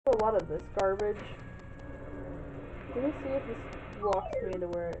A lot of this garbage. Let me see if this walks me into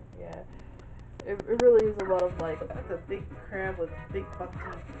where yeah. It really is a lot of like... That's a big crab with big buck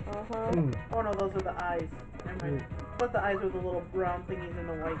teeth. Uh-huh. Oh no, those are the eyes. Never mind. But the eyes are the little brown thingies in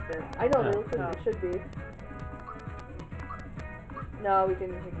the white bit. I know, they look like they should be. No, we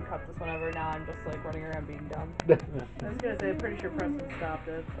can cut this whenever. Now I'm just like running around being dumb. I was gonna say, I'm pretty sure Preston stopped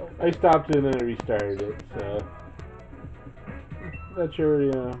it. I stopped it and then I restarted it, so... Not sure,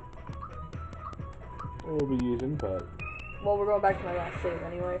 what we'll be using, but... Well, we're going back to my last save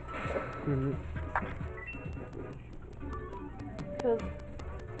anyway. Because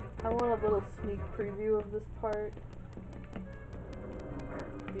I want a little sneak preview of this part.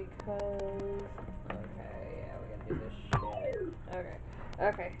 Because... Okay, yeah, we're gonna do this shit. Okay.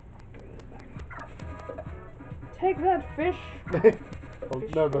 Okay. Take that, fish! Well,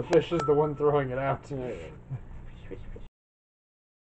 no, the fish is the one throwing it out.